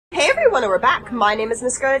everyone, and we're back. My name is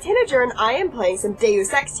Miss Scarlet Tanager, and I am playing some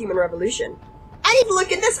Deus Ex Human Revolution. I need to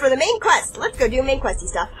look at this for the main quest. Let's go do main questy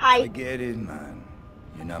stuff. Hi. I get it, man.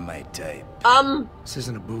 You're not my type. This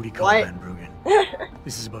isn't a booty call, What? Van Bruggen.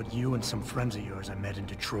 This is about you and some friends of yours I met in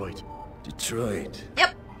Detroit. Detroit?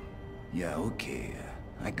 Yep. Yeah, okay.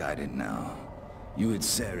 I got it now. You with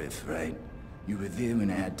Seraph, right? You were there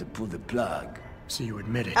when I had to pull the plug. So you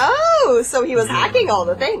admit it. Oh, so he was hacking all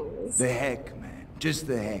the things. The heck, man. Just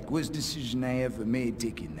the heck. Worst decision I ever made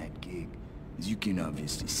taking that gig. As you can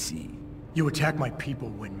obviously see. You attack my people,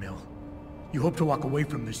 Windmill. You hope to walk away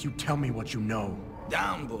from this, you tell me what you know.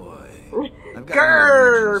 Down, boy. I've got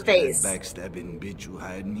Grrr, no interest in face. that backstabbing bitch who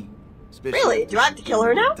hired me. Especially Really? Do I have to kill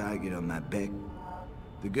her now? Target on my back.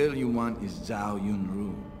 The girl you want is Zhao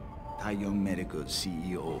Yunru, Tai Young Medical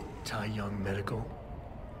CEO. Tai Young Medical?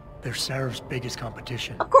 They're Seraph's biggest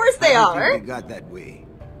competition. Of course they How do you are. think they got that way?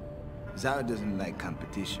 Zhao doesn't like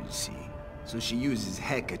competition, see? So she uses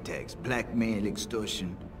hack attacks, blackmail,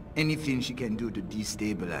 extortion, anything she can do to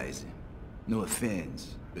destabilize him. No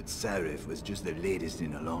offense, but Seraph was just the latest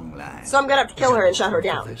in a long line. So I'm gonna have to kill her and shut her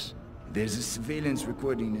down. There's a surveillance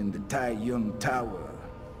recording in the Tai Young Tower.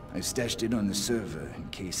 I stashed it on the server in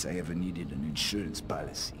case I ever needed an insurance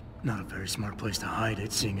policy. Not a very smart place to hide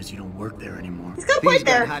it, seeing as you don't work there anymore. He's got a Things point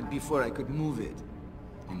there. got hot before I could move it.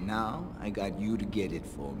 And now, I got you to get it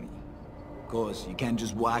for me. Of course, you can't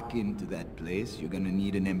just walk into that place. You're gonna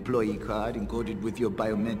need an employee card encoded with your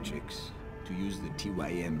biometrics to use the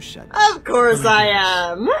TYM shuttle. Of course I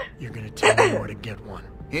am. You're gonna tell me where to get one.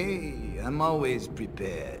 Hey, I'm always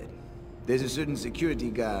prepared. There's a certain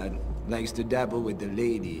security guard likes to dabble with the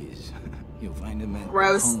ladies. You'll find him at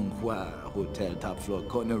Gross. the Honghua Hotel top floor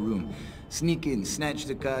corner room. Sneak in, snatch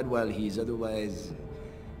the card while he's otherwise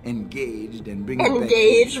engaged, and bring it back.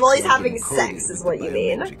 Engaged while he's so I can having code sex it is with what the you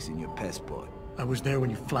mean. biometrics in your passport. I was there when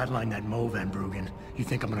you flatlined that Mo, Van Bruggen. You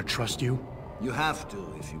think I'm gonna trust you? You have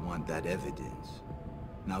to if you want that evidence.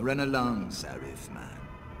 Now run along, Seraph man,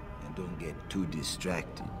 and don't get too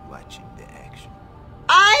distracted watching the action.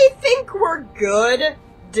 I think we're good.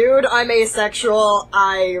 Dude, I'm asexual.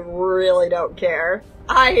 I really don't care.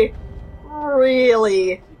 I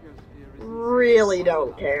really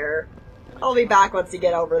don't care. I'll be back once you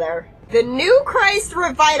get over there. The New Christ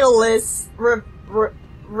Revivalist...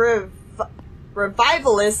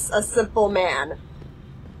 Revivalist, a simple man.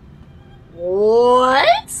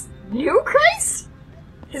 What? New Christ?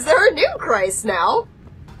 Is there a New Christ now?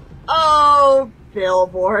 Oh,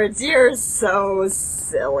 billboards, you're so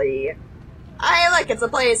silly. It's a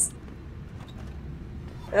place.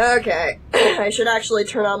 Okay. I should actually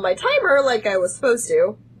turn on my timer like I was supposed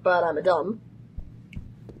to, but I'm a dumb.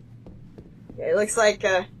 Okay, it looks like,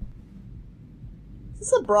 is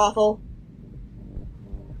this a brothel?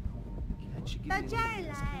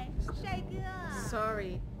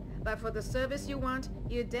 Sorry, but for the service you want,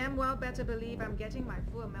 you damn well better believe I'm getting my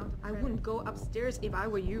full amount of credit. I wouldn't go upstairs if I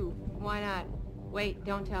were you. Why not? Wait,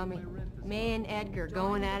 don't tell me. May and Edgar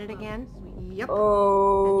going at it again? Yep.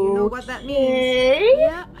 Oh. And you know what that means.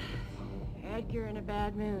 Yep. Edgar in a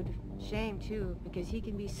bad mood. Shame, too, because he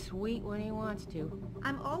can be sweet when he wants to.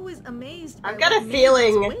 I'm always amazed by I've got a what May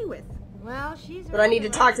feeling gets away with. Well, she's... that I need to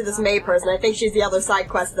talk to this May person. I think she's the other side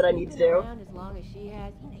quest that I need to do. As long as she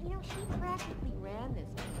has... You know, she practically ran this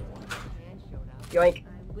place. And showed up. Yoink.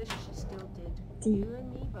 I wish she still did. You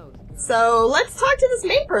and me both. So, let's talk to this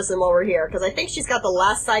May person while we're here, because I think she's got the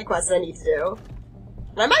last side quest that I need to do.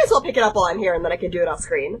 And I might as well pick it up while I'm here, and then I can do it off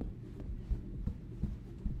screen.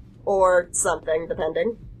 Or something,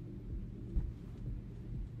 depending.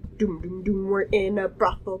 Doom, doom, doom, we're in a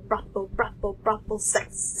brothel, brothel, brothel, brothel,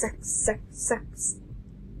 sex, sex, sex, sex.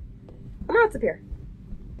 I wonder what's up here.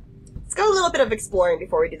 Let's go a little bit of exploring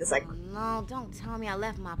before we do the side. Oh, no, don't tell me I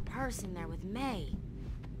left my purse in there with May.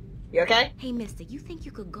 You okay? Hey, mister, you think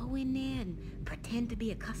you could go in there and pretend to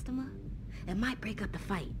be a customer? It might break up the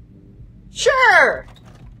fight. Sure!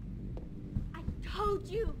 I told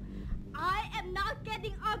you, I am not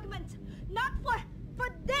getting arguments. Not for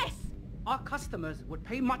this. Our customers would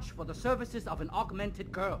pay much for the services of an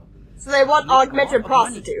augmented girl. So they want Make a lot augmented of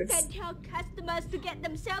prostitutes. Then tell customers to get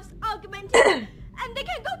themselves augmented, and they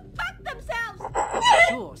can go fuck themselves.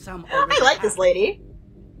 Sure, some I like this lady.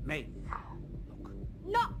 May, look.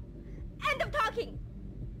 No, end of talking.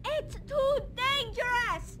 It's too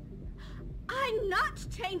dangerous. I'm not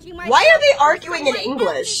changing my. Why are they arguing in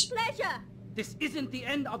English? Pleasure. This isn't the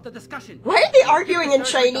end of the discussion. Why are they arguing in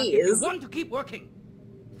If Chinese? you want to keep working,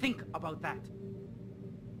 think about that.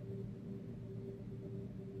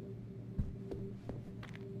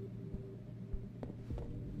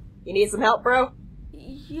 You need some help, bro?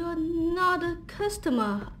 You're not a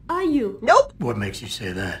customer, are you? Nope. What makes you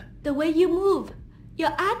say that? The way you move,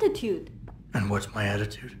 your attitude. And what's my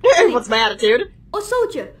attitude? What's my attitude? A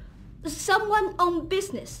soldier, someone on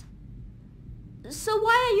business. So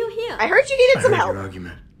why are you here? I heard you needed I some heard help. your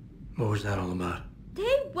argument. What was that all about?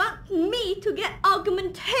 They want me to get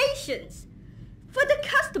augmentations. For the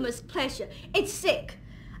customer's pleasure. It's sick.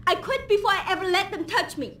 I quit before I ever let them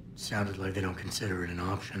touch me. Sounded like they don't consider it an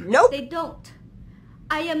option. Nope. They don't.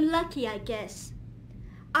 I am lucky, I guess.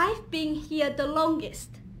 I've been here the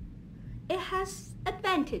longest. It has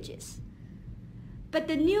advantages. But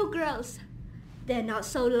the new girls, they're not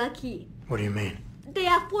so lucky. What do you mean? They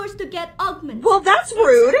are forced to get augments. Well, that's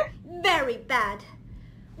rude. Very bad.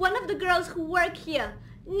 One of the girls who work here,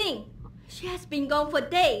 Ning, she has been gone for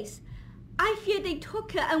days. I fear they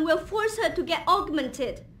took her and will force her to get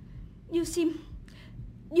augmented. You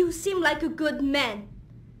seem like a good man.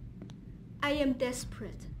 I am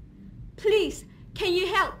desperate. Please, can you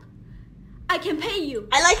help? I can pay you.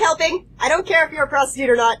 I like helping. I don't care if you're a prostitute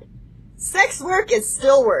or not. Sex work is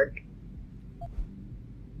still work.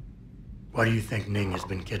 Why do you think Ning has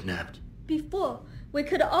been kidnapped? Before, we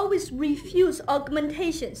could always refuse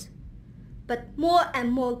augmentations. But more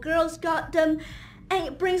and more girls got them, and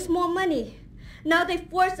it brings more money. Now they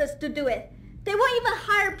force us to do it. They won't even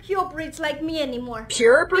hire purebreds like me anymore.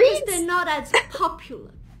 Purebreds? Because they're not as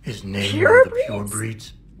popular. Is Ning Pure one of the breeds? pure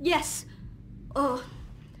breeds? Yes. Oh,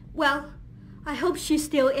 well, I hope she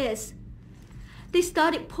still is. They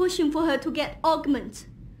started pushing for her to get augments.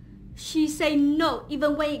 She say no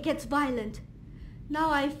even when it gets violent. Now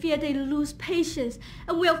I fear they lose patience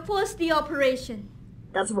and will force the operation.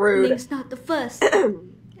 That's rude. Ning's not the first,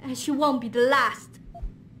 and she won't be the last.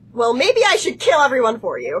 Well, maybe I should kill everyone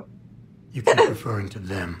for you. You keep referring to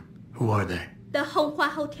them. Who are they? The Honghua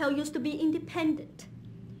Hotel used to be independent.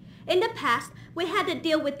 In the past, we had to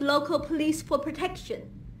deal with local police for protection.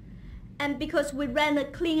 And because we ran a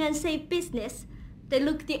clean and safe business, they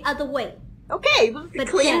looked the other way. Okay, But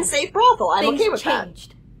clean, then, safe brothel. I'm Things okay with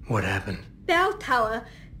changed. What happened? Bell Tower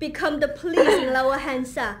become the police in Lower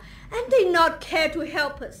Hansa, and they not care to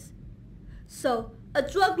help us. So, a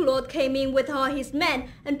drug lord came in with all his men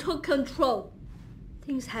and took control.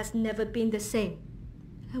 Things has never been the same,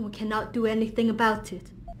 and we cannot do anything about it.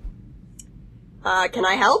 that. Can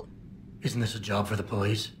I help? Isn't this a job for the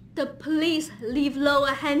police? The police leave Lower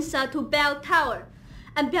Hansa to Bell Tower,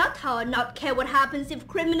 and Bell Tower not care what happens if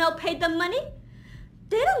criminal pay them money.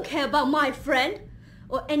 They don't care about my friend,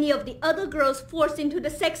 or any of the other girls forced into the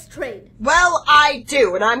sex trade. Well, I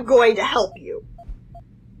do, and I'm going to help you.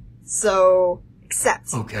 So,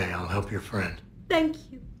 accept. Okay, I'll help your friend.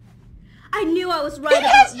 Thank you. I knew I was right He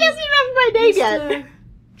has about just you. remembered my name yet. Mr.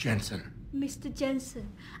 Jensen. Mr.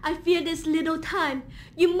 Jensen, I fear there's little time.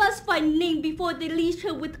 You must find Ning before they leash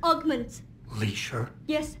her with augments. Leash her?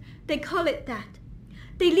 Yes, they call it that.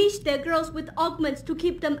 They leash their girls with augments to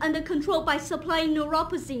keep them under control by supplying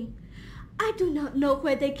neuropazine. I do not know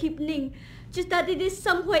where they keep Ning, just that it is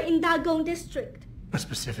somewhere in Dagong district. A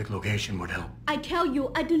specific location would help. I tell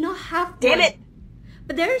you, I do not have Damn one. it!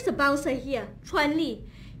 But there is a bouncer here, Chuan Li.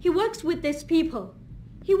 He works with these people.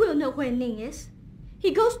 He will know where Ning is. He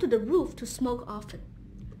goes to the roof to smoke often.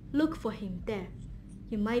 Look for him there.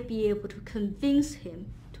 You might be able to convince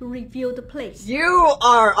him to reveal the place. You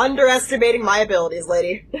are underestimating my abilities,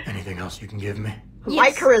 lady. Anything else you can give me? My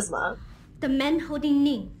Yes. charisma. The men holding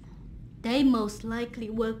Ning, they most likely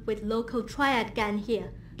work with local triad gang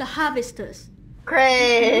here, the harvesters. Look for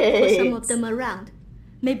Great. some of them around.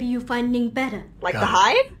 Maybe you find Ning better. Like Got the it.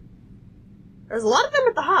 hive? There's a lot of them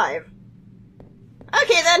at the hive.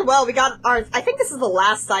 Okay then, well, we got our... I think this is the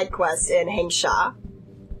last side quest in Hengsha.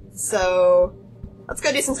 So, let's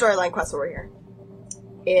go do some storyline quests over here.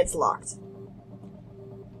 It's locked.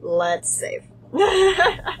 Let's save.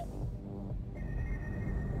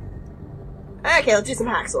 Okay, let's do some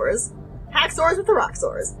hacksaws. Hacksaws with the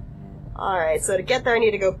rocksaws. Alright, so to get there I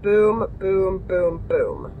need to go boom, boom, boom,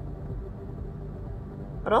 boom.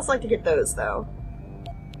 I'd also like to get those, though.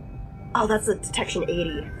 Oh, that's a detection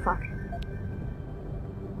 80. Fuck.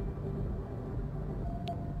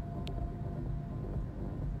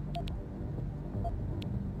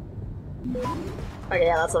 Okay,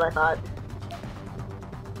 yeah, that's what I thought.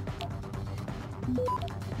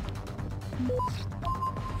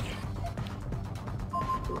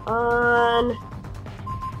 Come on.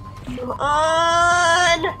 Come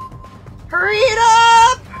on! Hurry it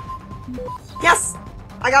up! Yes!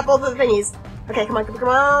 I got both of the thingies. Okay, come on, come on, come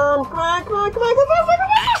on, come on, come on, come on, come on, come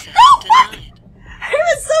on! Access Oh, denied. I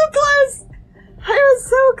was so close! I was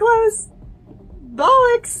so close!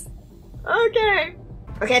 Bollocks! Okay.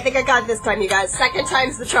 Okay, I think I got it this time, you guys. Second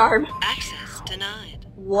time's the charm. Access denied.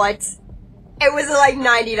 What? It was like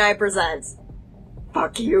 99%.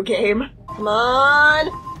 Fuck you, game. Come on!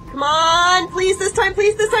 Come on! Please this time,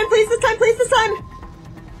 please this time, please this time, please this time!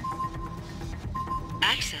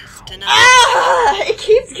 Access denied. Ah! It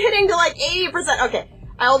keeps getting to like 80%. Okay,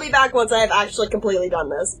 I'll be back once I have actually completely done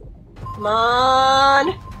this. Come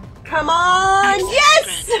on! Come on!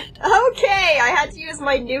 Yes! Okay, I had to use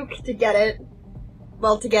my nuke to get it.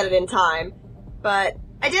 Well, to get it in time. But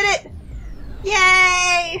I did it!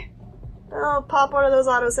 Yay! Oh, pop one of those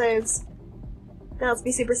autosaves. Now let's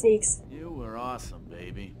be super sneaks. You were awesome,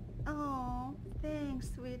 baby. Oh,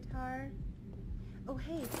 thanks, sweetheart. Oh,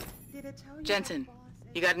 hey, did I tell you? Jensen,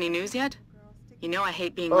 you got any news yet? You know I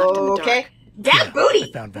hate being left in the dark. Okay. Damn booty!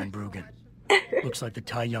 I found Van Bruggen. Looks like the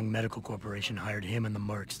Tai Young Medical Corporation hired him and the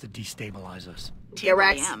mercs to destabilize us. Get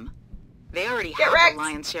wrecked. They already Get have wrecked. the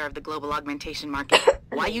lion's share of the global augmentation market.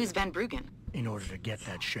 Why use Van Bruggen? In order to get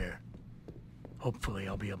that share. Hopefully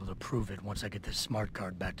I'll be able to prove it once I get this smart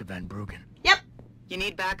card back to Van Bruggen. Yep. You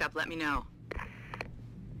need backup, let me know.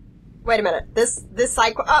 Wait a minute. This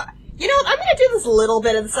side quest. You know what? I'm gonna do this little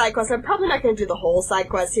bit of the side quest. I'm probably not gonna do the whole side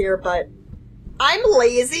quest here, but I'm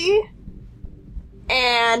lazy,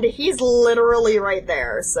 and he's literally right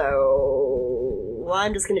there. So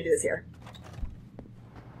I'm just gonna do this here.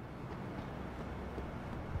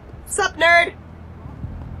 Sup, nerd?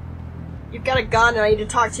 You've got a gun, and I need to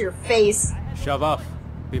talk to your face. Shove off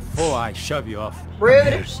before I shove you off. Rude.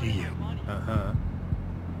 I'm here to see you. Uh-huh.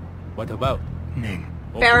 What about? Ning.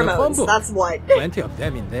 Open the Pheromones. fumble. That's what. Plenty of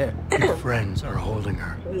them in there. Your friends are holding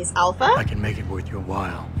her. He's alpha. I can make it worth your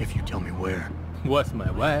while if you tell me where. Worth my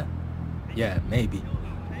while? Yeah, maybe.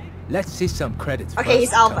 Let's see some credits Okay, first,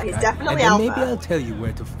 he's alpha. tough He's guy. definitely and then alpha. maybe I'll tell you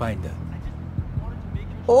where to find her.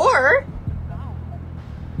 Or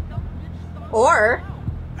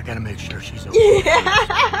I gotta make sure she's okay.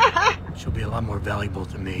 yeah. She'll be a lot more valuable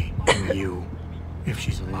to me than you if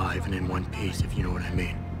she's alive and in one piece, if you know what I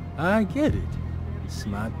mean. I get it.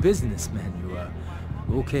 Smart businessman you are.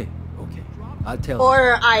 Okay, okay. I'll tell you.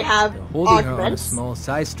 Or I have They're holding her on a augments. small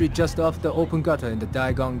side street just off the open gutter in the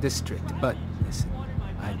Daigong district. But listen,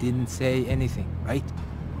 I didn't say anything, right?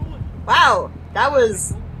 Wow, that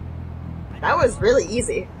was really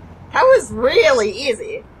easy. That was really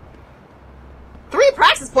easy. 3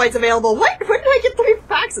 praxis points available. What? Where did I get 3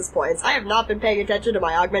 praxis points? I have not been paying attention to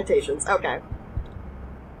my augmentations. Okay.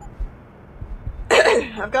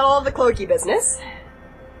 I've got all of the cloaky business.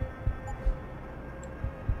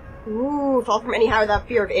 Ooh, fall from any higher without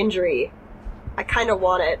fear of injury. I kind of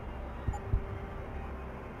want it.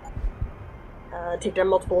 Take down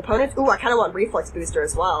multiple opponents. Ooh, I kind of want reflex booster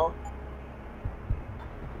as well.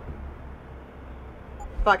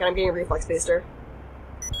 Fuck it, I'm getting a reflex booster.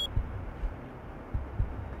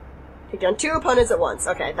 Take down 2 opponents at once.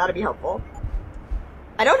 Okay, that'd be helpful.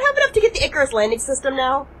 I don't have enough to get the Icarus landing system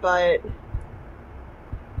now, but...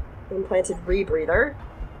 Implanted rebreather.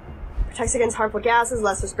 Protects against harmful gases,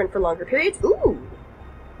 lasts for sprint for longer periods. Ooh!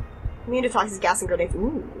 Immune to toxic gas and grenades.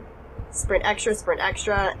 Ooh. Sprint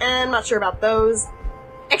extra, and I'm not sure about those.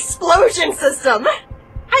 Explosion system!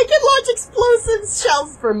 I can launch explosive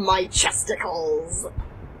shells from my chesticles!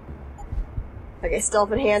 Okay,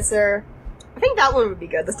 stealth enhancer. I think that one would be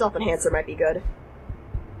good. The stealth enhancer might be good.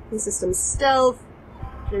 New system stealth.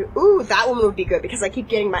 Ooh, that one would be good because I keep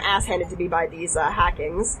getting my ass handed to me by these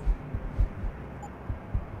hackings.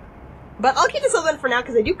 But I'll keep this open for now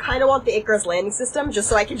because I do kind of want the Icarus landing system just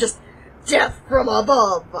so I can just death from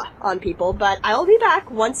above on people. But I'll be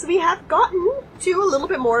back once we have gotten to a little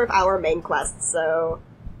bit more of our main quest. So,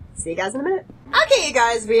 see you guys in a minute. Okay, you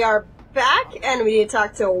guys, we are back and we need to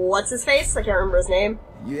talk to what's-his-face? I can't remember his name.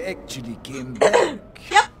 You actually came back.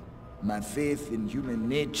 Yep. My faith in human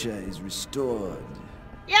nature is restored.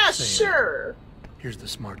 Yeah, Say sure. Here's the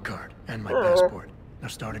smart card and my passport. Now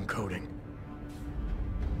start encoding.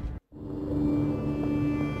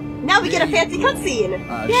 Now we get a fancy cutscene.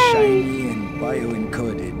 Yay! Shiny and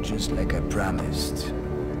bio-encoded, just like I promised.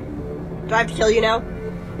 Do I have to kill you now?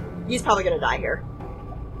 He's probably gonna die here.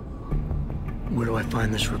 Where do I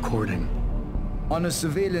find this recording? On a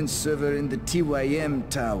surveillance server in the TYM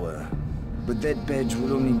tower. But that badge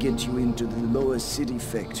will only get you into the lower city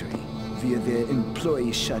factory via their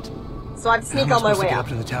employee shuttle. So I have to How sneak am I on my supposed to way get up. up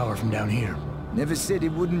to the tower from down here? Never said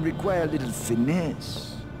it wouldn't require a little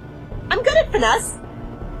finesse. I'm good at finesse.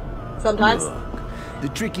 Sometimes. Look, the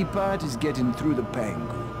tricky part is getting through the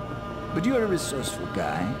pango. But you're a resourceful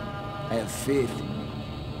guy. I have faith in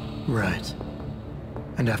you. Right.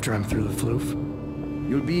 And after I'm through the floof?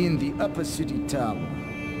 You'll be in the upper city tower.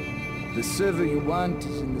 The server you want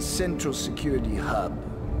is in the central security hub.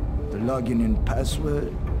 The login and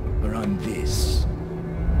password are on this.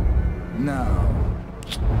 Now,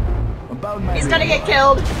 about my... He's gonna get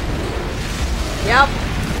killed. Yep.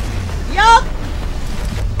 Yup!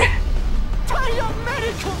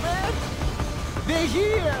 Medical, man! They're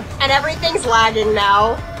here! And everything's lagging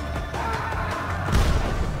now.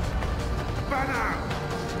 Banner!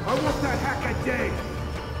 I want that hacker dead!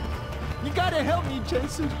 You gotta help me,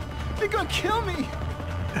 Jason. They're gonna kill me!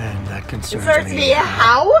 And that concerns Concerns me. me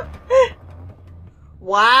how?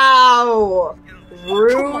 Wow.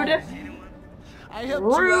 Rude. I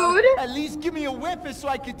helped Rude. you out. At least give me a weapon so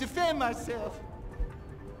I can defend myself.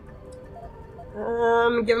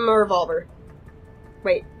 Give him a revolver.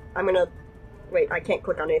 Wait, wait, I can't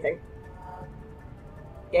click on anything.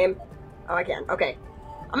 Game? Oh, I can. Okay.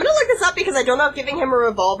 I'm gonna look this up because I don't know if giving him a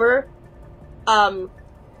revolver,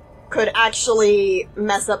 could actually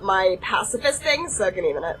mess up my pacifist thing, so give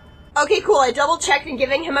me a minute. Okay, cool, I double-checked and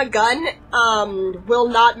giving him a gun, will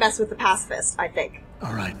not mess with the pacifist, I think.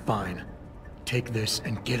 Alright, fine. Take this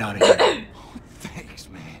and get out of here. Thanks,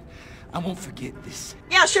 man. I won't forget this.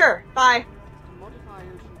 Yeah, sure. Bye. Modify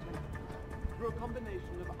ocean temperature through a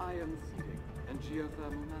combination of ion seeding and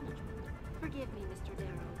geothermal management. Forgive me, Mr. Darrow,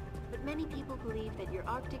 but many people believe that your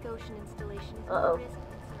Arctic Ocean installation is Uh-oh. more risk.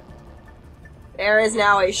 There is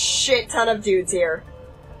now a shit ton of dudes here.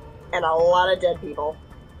 And a lot of dead people.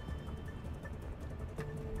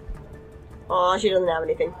 Aw, she doesn't have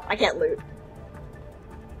anything. I can't loot.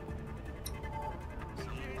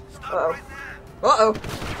 Uh-oh. Uh-oh.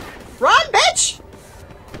 Run, bitch!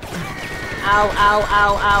 Ow, ow,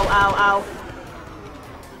 ow, ow, ow, ow.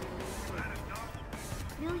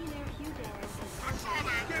 Millionaire Hugh Darrow.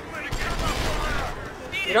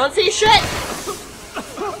 You don't see shit!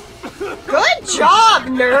 Good job,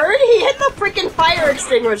 nerd! He hit the freaking fire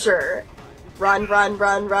extinguisher! Run, run,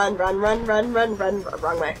 run, run, run, run, run, run, run,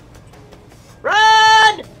 wrong way.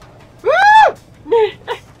 Run! Woo!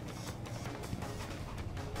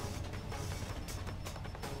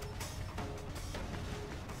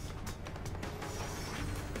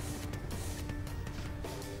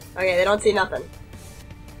 Okay, they don't see nothing.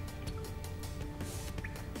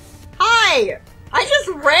 Hi! I just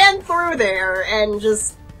ran through there and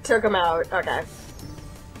just took him out. Okay.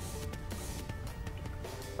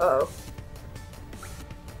 Uh-oh.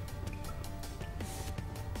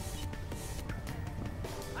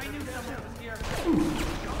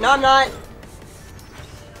 No, I'm not.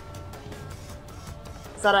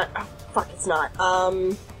 Is that a... Oh, fuck, it's not.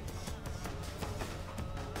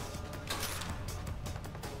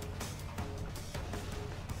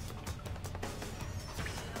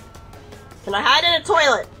 Can I hide in a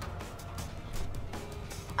toilet?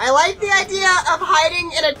 I like the idea of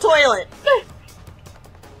hiding in a toilet.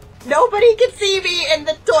 Nobody can see me in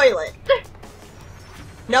the toilet.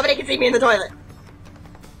 Nobody can see me in the toilet.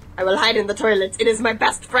 I will hide in the toilet. It is my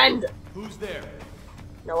best friend. Who's there?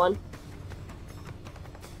 No one.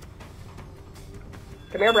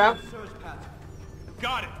 Come here, bro.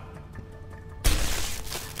 Got it.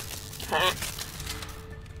 Ha.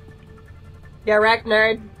 Get wrecked,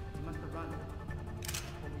 nerd.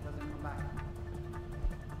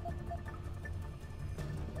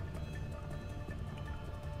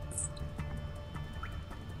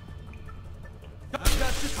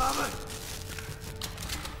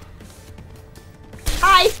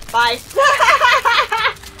 Hi! Bye!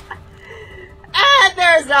 And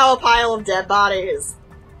there's now a pile of dead bodies.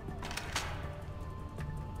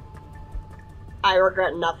 I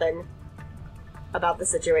regret nothing about the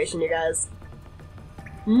situation, you guys.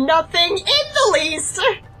 Nothing in the least!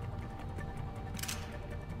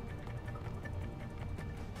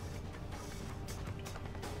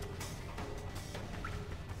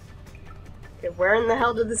 Okay, where in the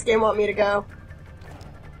hell did this game want me to go?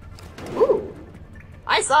 Ooh!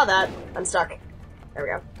 I saw that. I'm stuck. There we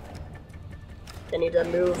go. I need to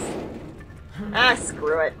move. Ah,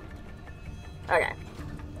 screw it. Okay.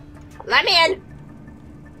 Let me in!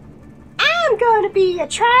 I'm gonna be a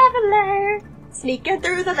traveler! Sneaking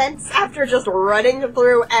through the vents after just running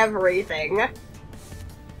through everything.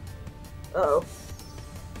 Uh-oh.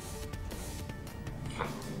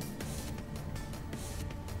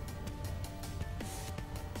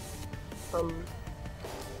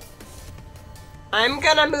 I'm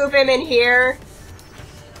gonna move him in here.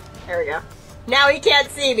 There we go. Now he can't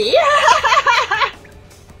see me.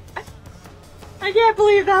 I can't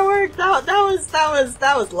believe that worked. That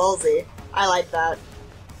was lolsy. I like that.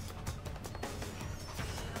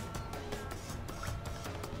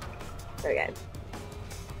 Okay.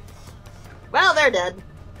 Well, they're dead.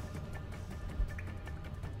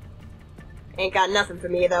 Ain't got nothing for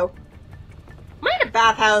me though. Am I in a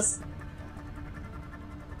bathhouse?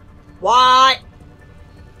 What?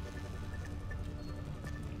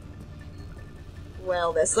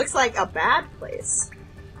 Well, this looks like a bad place.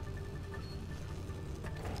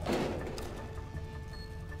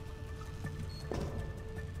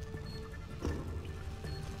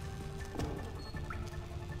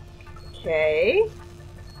 Okay.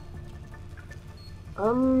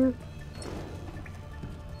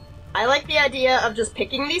 I like the idea of just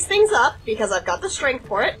picking these things up because I've got the strength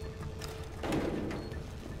for it.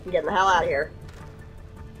 I'm getting the hell out of here.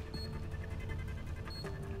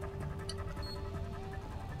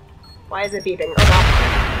 Why is it beeping? Oh god.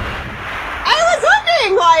 I was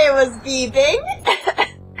wondering why it was beeping!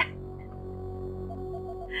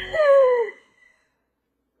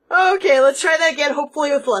 Okay, let's try that again,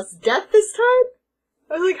 hopefully with less death this time.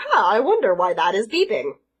 I was like, huh, I wonder why that is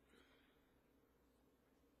beeping.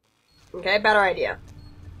 Okay, better idea.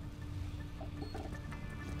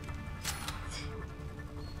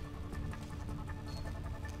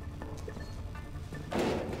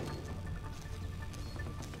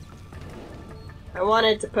 I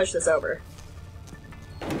wanted to push this over.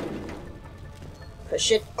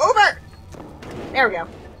 Push it over! There we go.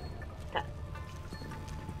 Okay.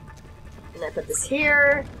 And I put this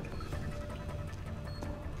here.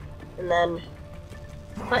 And then...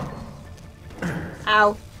 What?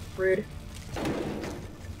 Ow. Rude.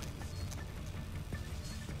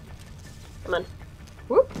 Come on.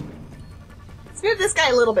 Whoop. Let's move this guy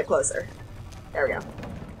a little bit closer. There we go.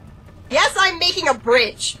 Yes, I'm making a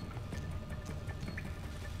bridge!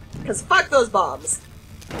 Because fuck those bombs.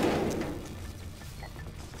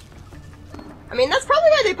 I mean, that's probably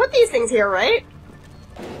why they put these things here, right?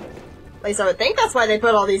 At least I would think that's why they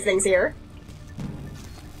put all these things here.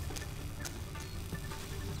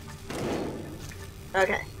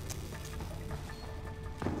 Okay.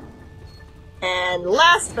 And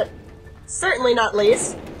last, but certainly not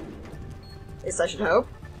least, at least I should hope,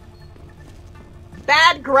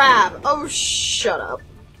 bad grab. Oh, shut up.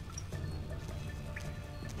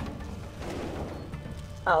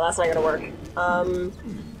 Oh, that's not gonna work.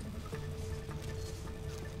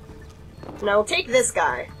 Now we'll take this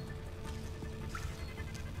guy.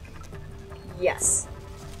 Yes.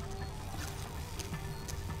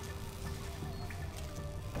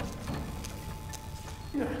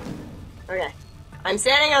 Okay. I'm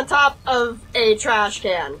standing on top of a trash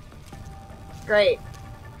can. Great.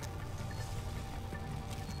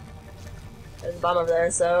 There's a bomb over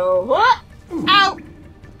there, so... What? Ow!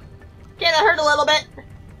 Okay, that hurt a little bit.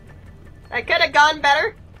 That could have gone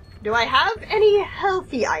better. Do I have any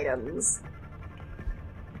healthy items?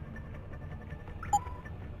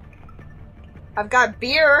 I've got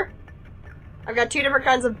beer. I've got 2 different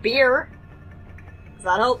kinds of beer. Does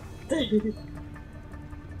that help?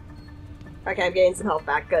 Okay, I'm getting some health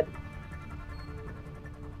back. Good.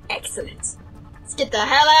 Excellent. Let's get the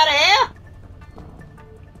hell out of here!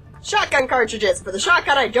 Shotgun cartridges for the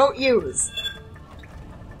shotgun I don't use.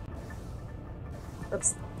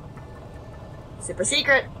 Oops. Super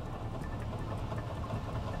secret.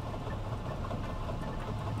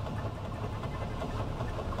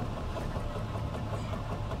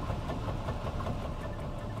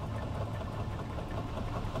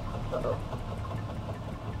 Uh-oh.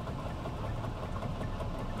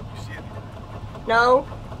 You see it? No.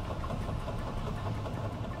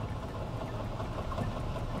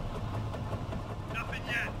 Nothing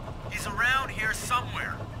yet. He's around here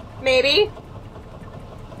somewhere. Maybe.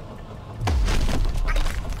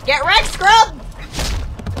 Get wrecked, scrub!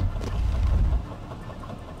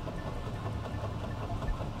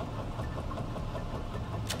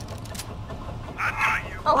 I got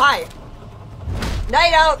you. Oh, hi. No,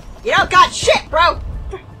 you don't. You don't got shit, bro!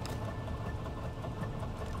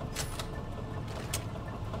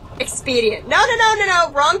 Expedient. No, no, no, no,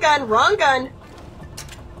 no. Wrong gun, wrong gun.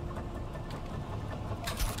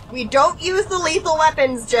 We don't use the lethal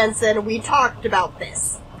weapons, Jensen. We talked about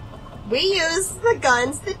this. We use the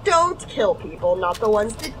guns that don't kill people, not the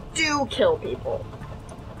ones that do kill people.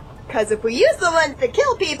 Because if we use the ones that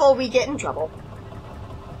kill people, we get in trouble.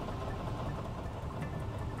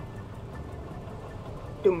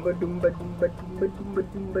 Doomba doomba doomba doomba doomba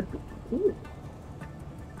doomba doomba. Ooh.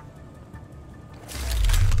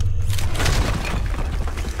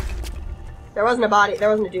 There wasn't a body. There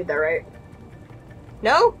wasn't a dude there, right?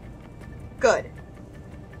 No? Good.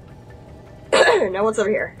 Now what's over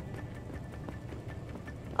here?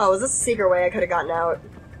 Oh, was this a secret way I could have gotten out?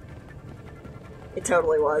 It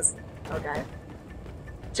totally was. Okay.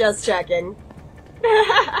 Just checking.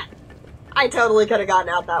 I totally could have gotten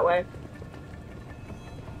out that way.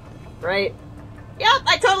 Right? Yep,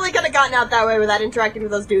 I totally could have gotten out that way without interacting with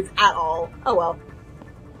those dudes at all. Oh well.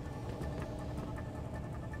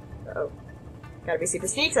 Uh-oh. Gotta be super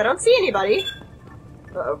sneaks. I don't see anybody.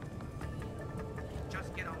 Uh-oh.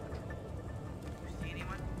 Just get on patrol. You see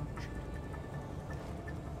anyone?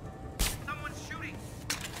 Someone's shooting!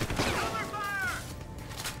 Cover fire!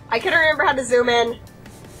 I couldn't remember how to zoom in.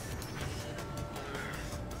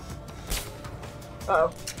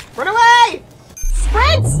 Uh-oh. Run away!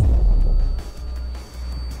 Sprint!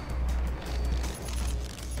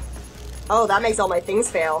 Oh, that makes all my things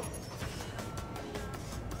fail.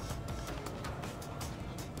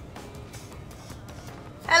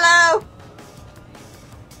 Hello!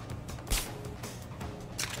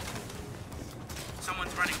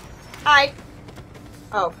 Someone's running. Hi.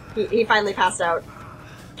 Oh, he finally passed out.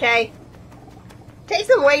 Okay. Takes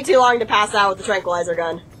him way too long to pass out with the tranquilizer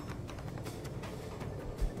gun.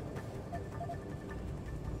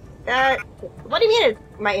 What do you mean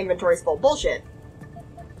my inventory's full? Bullshit.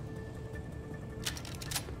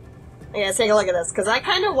 Okay, let's take a look at this, because I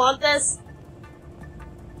kind of want this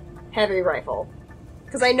heavy rifle.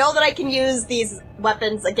 Because I know that I can use these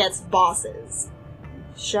weapons against bosses.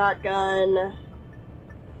 Shotgun.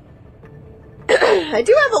 I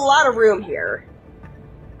do have a lot of room here.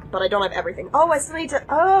 But I don't have everything. Oh, I still need to...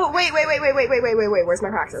 Oh, wait. Where's my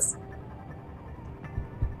praxis?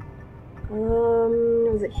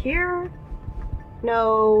 Was it here?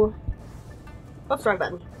 No. Oops, wrong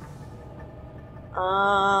button.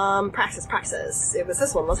 Praxis. It was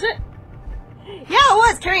this one, wasn't it? Yeah, it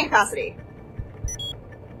was! Carrying capacity.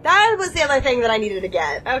 That was the other thing that I needed to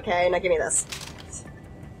get. Okay, now give me this.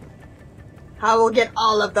 I will get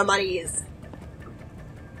all of the monies.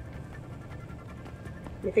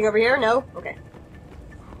 Anything over here? No? Okay.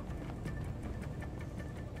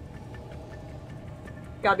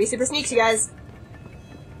 Gotta be super sneaks, you guys.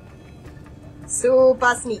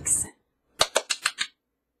 Super sneaks.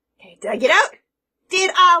 Okay, did I get out?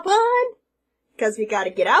 Did I win? Because we gotta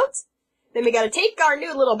get out. Then we gotta take our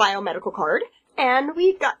new little biomedical card. And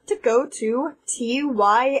we've got to go to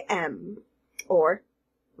TYM. Or,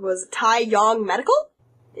 was it Tai Yong Medical?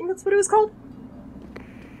 I think that's what it was called.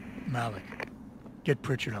 Malik, get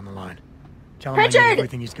Pritchard on the line. Tell him Pritchard! I need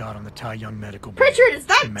everything he's got on the Tai Yong Medical. Pritchard, is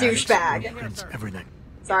that Schematics, douchebag? blueprints, everything.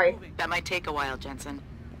 Sorry. That might take a while, Jensen.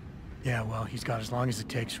 Yeah, well, he's got as long as it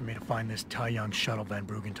takes for me to find this Tai Yong shuttle Van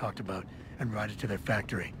Bruggen talked about and ride it to their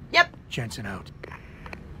factory. Yep. Jensen out.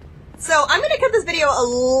 So, I'm gonna cut this video a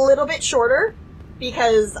little bit shorter,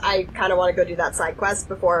 because I kind of want to go do that side quest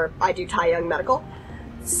before I do Tai Yong Medical.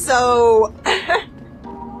 So,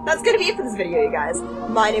 that's gonna be it for this video, you guys.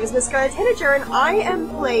 My name is Miss Scarlet Tanager, and I am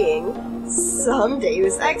playing some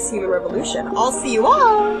Deus Ex Human Revolution. I'll see you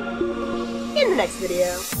all in the next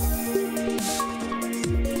video.